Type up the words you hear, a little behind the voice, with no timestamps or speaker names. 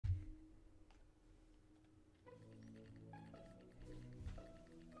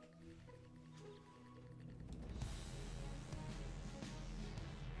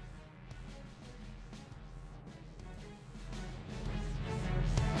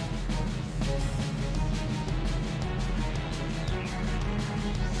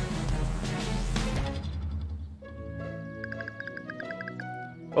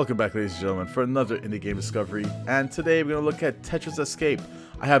Welcome back, ladies and gentlemen, for another indie game discovery, and today we're going to look at TETRA'S ESCAPE.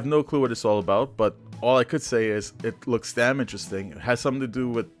 I have no clue what it's all about, but all I could say is it looks damn interesting. It has something to do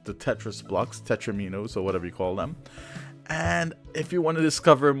with the Tetris blocks, tetrominos, or whatever you call them. And if you want to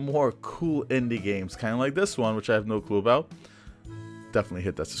discover more cool indie games, kind of like this one, which I have no clue about, definitely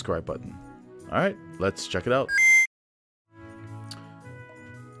hit that subscribe button. Alright, let's check it out.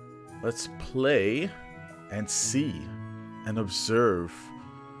 Let's play and see and observe.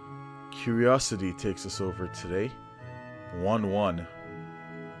 Curiosity takes us over today. 1-1.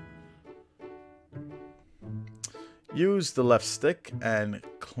 Use the left stick and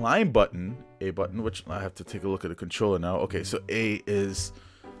climb button, A button, which I have to take a look at the controller now. Okay, so A is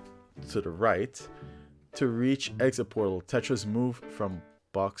to the right. To reach exit portal, Tetris move from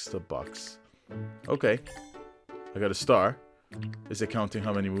box to box. Okay, I got a star. Is it counting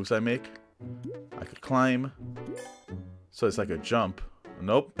how many moves I make? I could climb. So it's like a jump.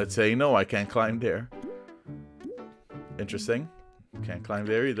 Nope, let's say no, I can't climb there. Interesting. Can't climb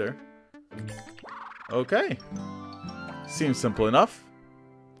there either. Okay. Seems simple enough.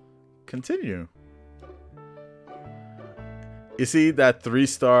 Continue. You see that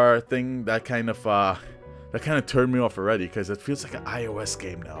 3-star thing, that kind of turned me off already, because it feels like an iOS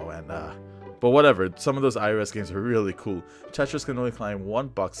game now, and but whatever, some of those iOS games are really cool. Tetris can only climb one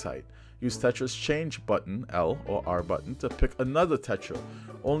box height. Use Tetris change button, L or R button, to pick another Tetra.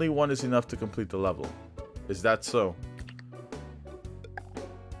 Only one is enough to complete the level. Is that so?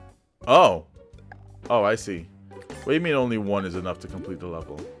 Oh. Oh, I see. What do you mean only one is enough to complete the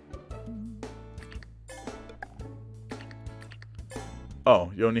level?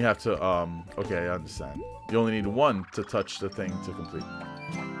 Oh, you only have to, okay, I understand. You only need one to touch the thing to complete.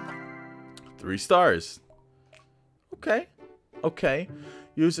 3 stars. Okay. Okay.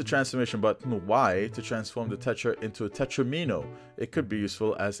 Use the transformation button Y to transform the Tetra into a tetromino. It could be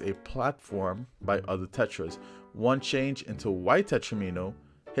useful as a platform by other Tetras. One change into Y tetromino,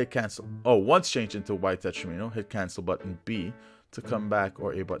 hit cancel. Oh, once change into Y tetromino, hit cancel button B to come back,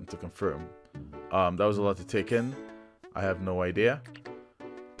 or A button to confirm. That was a lot to take in. I have no idea.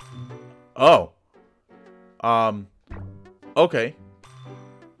 Oh. Okay.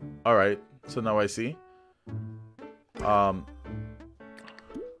 Alright. So now I see.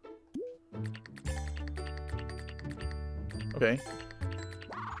 Okay.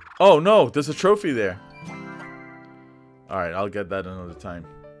 Oh no, there's a trophy there. Alright, I'll get that another time.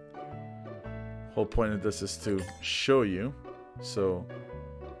 Whole point of this is to show you. So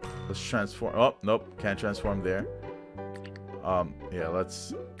let's transform. Oh, nope, can't transform there. Yeah,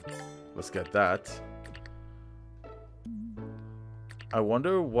 let's get that. I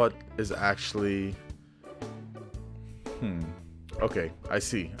wonder what is actually okay, I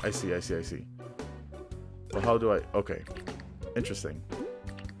see. But how do I okay. Interesting.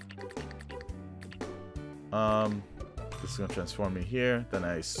 This is gonna transform me here. Then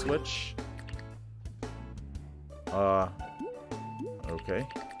I switch. Okay.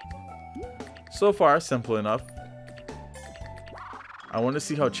 So far, simple enough. I want to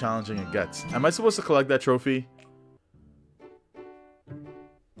see how challenging it gets. Am I supposed to collect that trophy?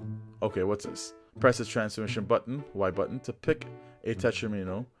 Okay, what's this? Press the transformation button, Y button, to pick a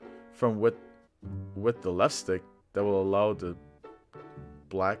tetromino from with the left stick that will allow the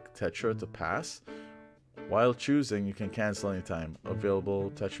black Tetra to pass. While choosing, you can cancel anytime.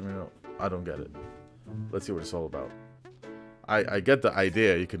 Available tetromino. I don't get it. Let's see what it's all about. I get the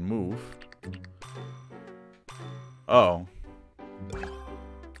idea. You can move. Oh.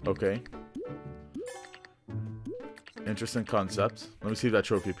 Okay. Interesting concept. Let me see if that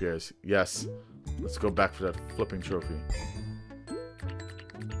trophy appears. Yes. Let's go back for that flipping trophy.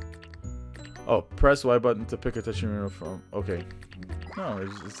 Oh, press Y button to pick a tetromino from... Okay. No,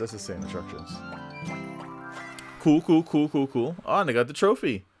 it's just the same instructions. Cool. Oh, and I got the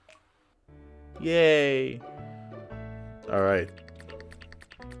trophy. Yay. Alright.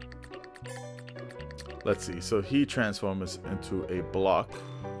 Let's see. So he transforms into a block.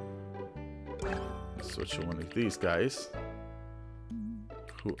 Let's switch to one of these guys.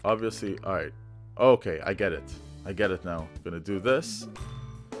 Who obviously... Alright. Okay, I get it. I get it now. I'm gonna do this.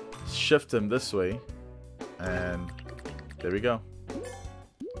 Shift him this way. And there we go.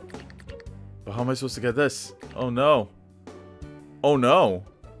 But how am I supposed to get this? Oh no. Oh no.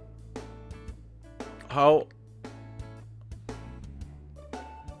 How?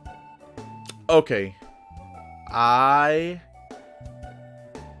 Okay.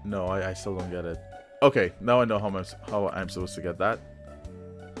 No, I still don't get it. Okay, now I know how I'm supposed to get that.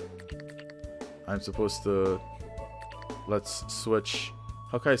 I'm supposed to... Let's switch.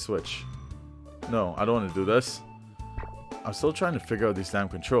 How can I switch? No, I don't want to do this. I'm still trying to figure out these damn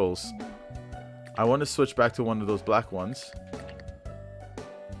controls. I want to switch back to one of those black ones.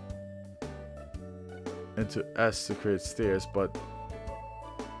 Into S to create stairs, but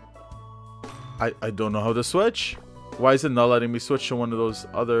I don't know how to switch. Why is it not letting me switch to one of those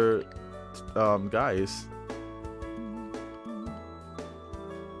other guys?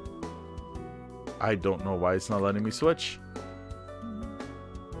 I don't know why it's not letting me switch.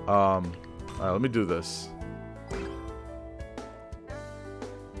 Alright, let me do this.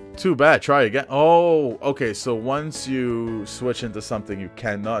 Too bad. Try again. Oh, okay. So once you switch into something, you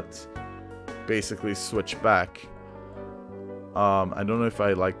cannot basically switch back. I don't know if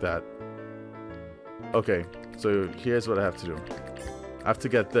I like that. Okay, so here's what I have to do. I have to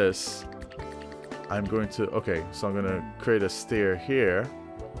get this. I'm going to... Okay, so I'm going to create a stair here.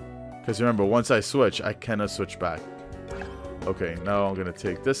 Because remember, once I switch, I cannot switch back. Okay, now I'm going to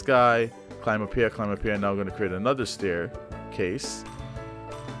take this guy, climb up here, and now I'm going to create another staircase.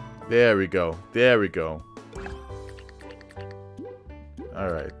 There we go. There we go.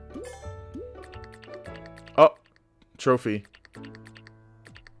 Alright. Oh! Trophy.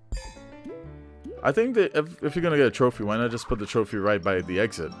 I think that if you're going to get a trophy, why not just put the trophy right by the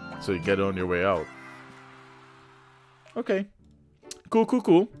exit? So you get it on your way out. Okay. Cool, cool,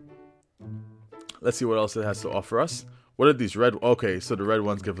 cool. Let's see what else it has to offer us. What are these red? Okay, so the red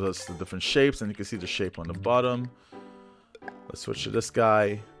ones give us the different shapes, and you can see the shape on the bottom. Let's switch to this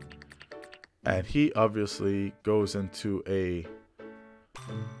guy. And he obviously goes into a...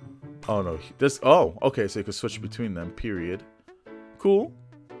 Oh, no. This... Oh, okay, so you can switch between them, period. Cool.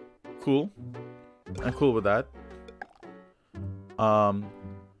 Cool. I'm cool with that.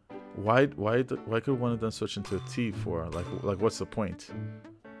 Why could one of them switch into a T for? Like what's the point?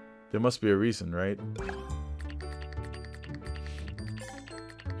 There must be a reason, right?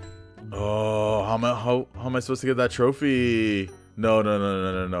 Oh, how am I supposed to get that trophy?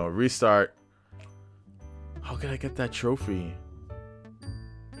 No. Restart. How can I get that trophy?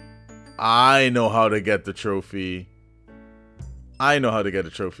 I know how to get the trophy. I know how to get a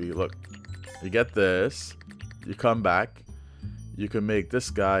trophy. Look. You get this. You come back. You can make this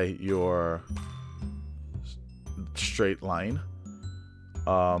guy your straight line.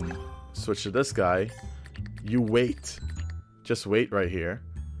 Switch to this guy. You wait. Just wait right here.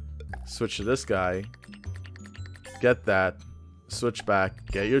 Switch to this guy. Get that. Switch back.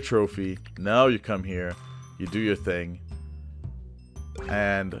 Get your trophy. Now you come here. You do your thing.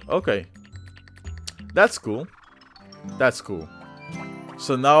 And, okay. That's cool. That's cool.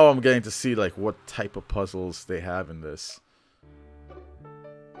 So now I'm getting to see like what type of puzzles they have in this.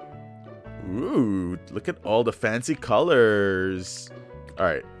 Ooh, look at all the fancy colors.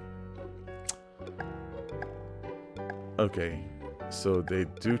 Alright. Okay, so they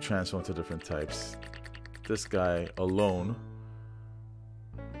do transform to different types. This guy alone.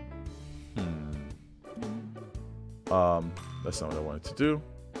 That's not what I wanted to do.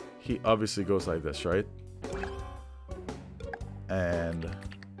 He obviously goes like this, right? And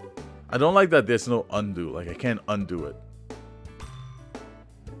I don't like that there's no undo. Like, I can't undo it.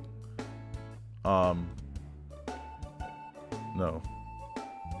 No.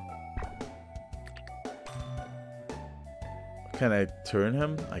 Can I turn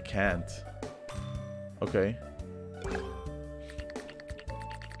him? I can't. Okay.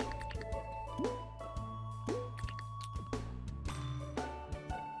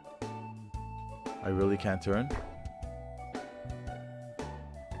 I really can't turn?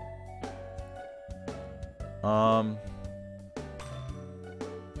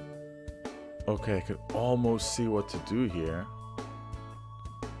 Okay, I could almost see what to do here.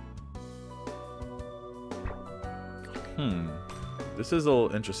 This is a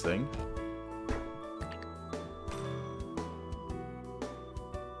little interesting.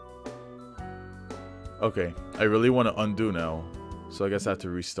 Okay, I really want to undo now. So I guess I have to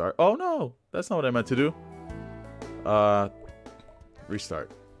restart. Oh no, that's not what I meant to do.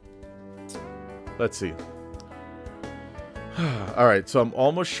 Restart. Let's see. Alright, so I'm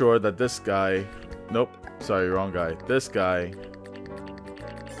almost sure that this guy... Nope, sorry, wrong guy. This guy...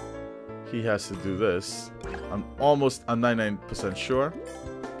 He has to do this. I'm 99% sure.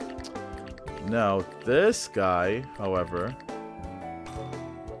 Now, this guy, however...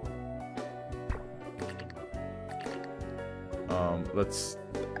 let's...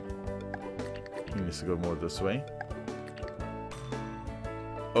 He needs to go more this way.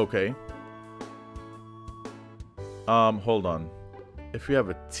 Okay. Hold on. If we have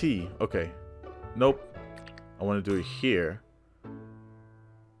a T, okay. Nope. I want to do it here.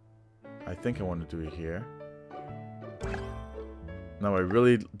 I think I want to do it here. Now I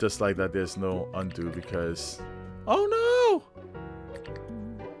really dislike that there's no undo because... Oh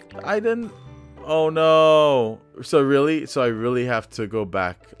I didn't. Oh no. So really? So I really have to go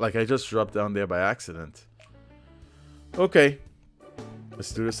back. Like I just dropped down there by accident. Okay.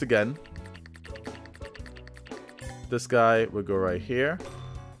 Let's do this again. This guy would go right here.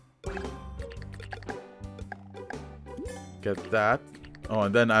 Get that. Oh,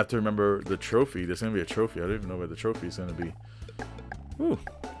 and then I have to remember the trophy. There's going to be a trophy. I don't even know where the trophy is going to be. Woo.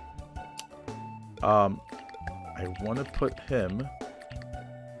 I want to put him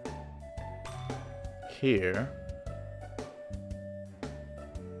here.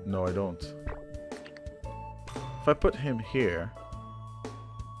 No, I don't. If I put him here,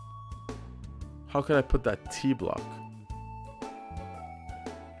 how could I put that T block?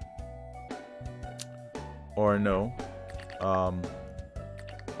 Or no. Or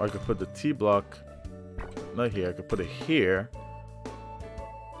I could put the T block not here. I could put it here.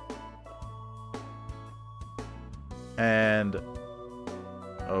 And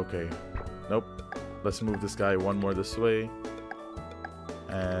okay. Nope. Let's move this guy one more this way.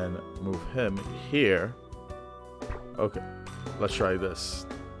 And move him here. Okay. Let's try this.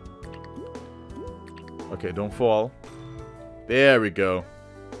 Okay, don't fall. There we go.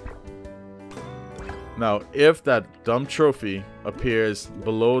 Now, if that dumb trophy appears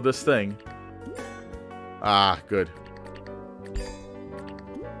below this thing... Ah, good.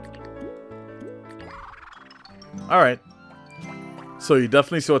 Alright. So you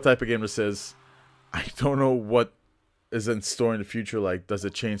definitely see what type of game this is. I don't know what is in store in the future. Like, does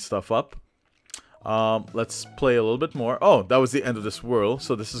it change stuff up? Let's play a little bit more. Oh, that was the end of this world,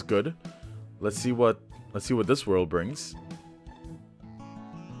 so this is good. Let's see what this world brings.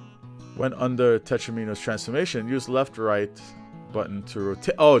 When under tetrominos transformation, use left right button to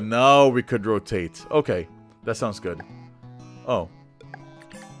rotate. Oh, now we could rotate. Okay, that sounds good. Oh.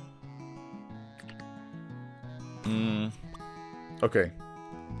 Okay.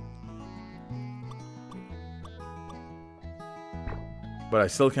 But I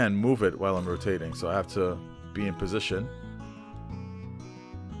still can't move it while I'm rotating, so I have to be in position.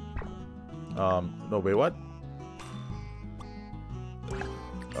 No, wait, what?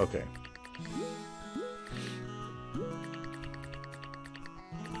 Okay.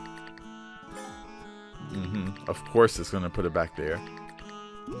 Of course it's gonna put it back there.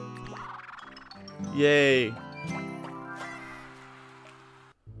 Yay!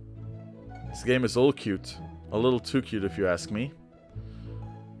 This game is all cute. A little too cute if you ask me.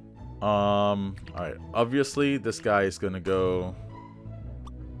 Alright. Obviously this guy is gonna go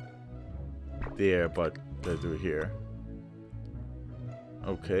there, but they'll do it here.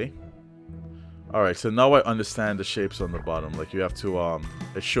 Okay. Alright, so now I understand the shapes on the bottom. Like you have to,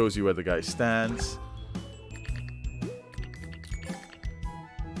 it shows you where the guy stands.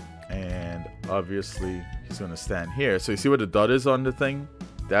 And obviously he's gonna stand here. So you see where the dot is on the thing?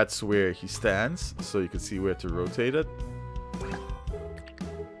 That's where he stands. So you can see where to rotate it.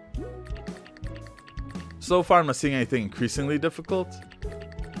 So far I'm not seeing anything increasingly difficult.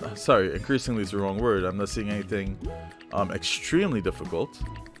 Sorry, increasingly is the wrong word. I'm not seeing anything extremely difficult.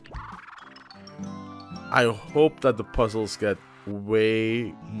 I hope that the puzzles get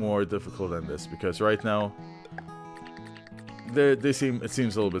way more difficult than this, because right now it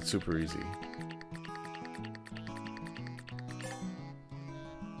seems a little bit super easy.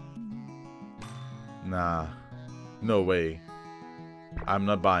 Nah, no way. I'm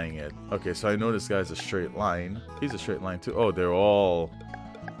not buying it. Okay, so I know this guy's a straight line. He's a straight line too. Oh, they're all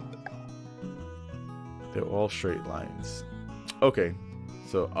straight lines. Okay,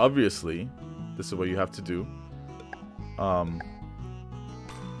 so obviously this is what you have to do.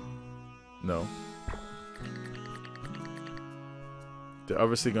 No. They're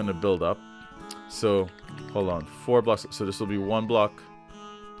obviously going to build up. So, hold on. 4 blocks. So this will be 1 block,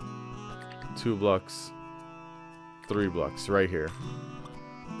 2 blocks, 3 blocks right here.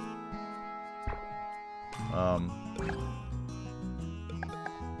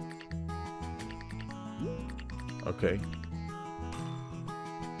 Okay.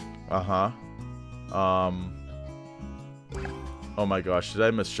 Oh my gosh, did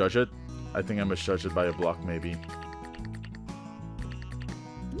I misjudge it? I think I misjudged it by a block, maybe.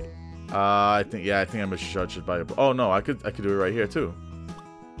 I think I misjudged it by a block. Oh no, I could do it right here too.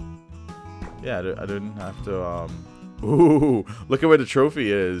 Yeah, I didn't have to. Ooh, look at where the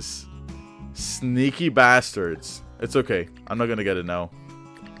trophy is. Sneaky bastards. It's okay. I'm not gonna get it now.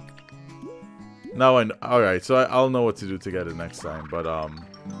 Now I know. Alright, so I'll know what to do to get it next time. But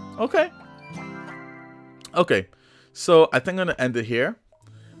okay. Okay. So I think I'm gonna end it here.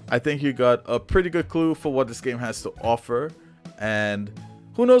 I think you got a pretty good clue for what this game has to offer, and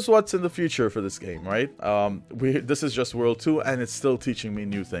who knows what's in the future for this game, right? This is just World 2, and it's still teaching me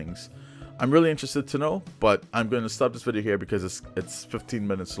new things. I'm really interested to know, but I'm going to stop this video here because it's 15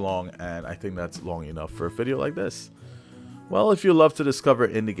 minutes long, and I think that's long enough for a video like this. Well, if you love to discover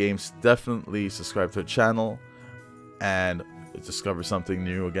indie games, definitely subscribe to the channel and discover something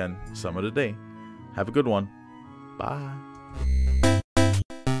new again some other day. Have a good one. Bye.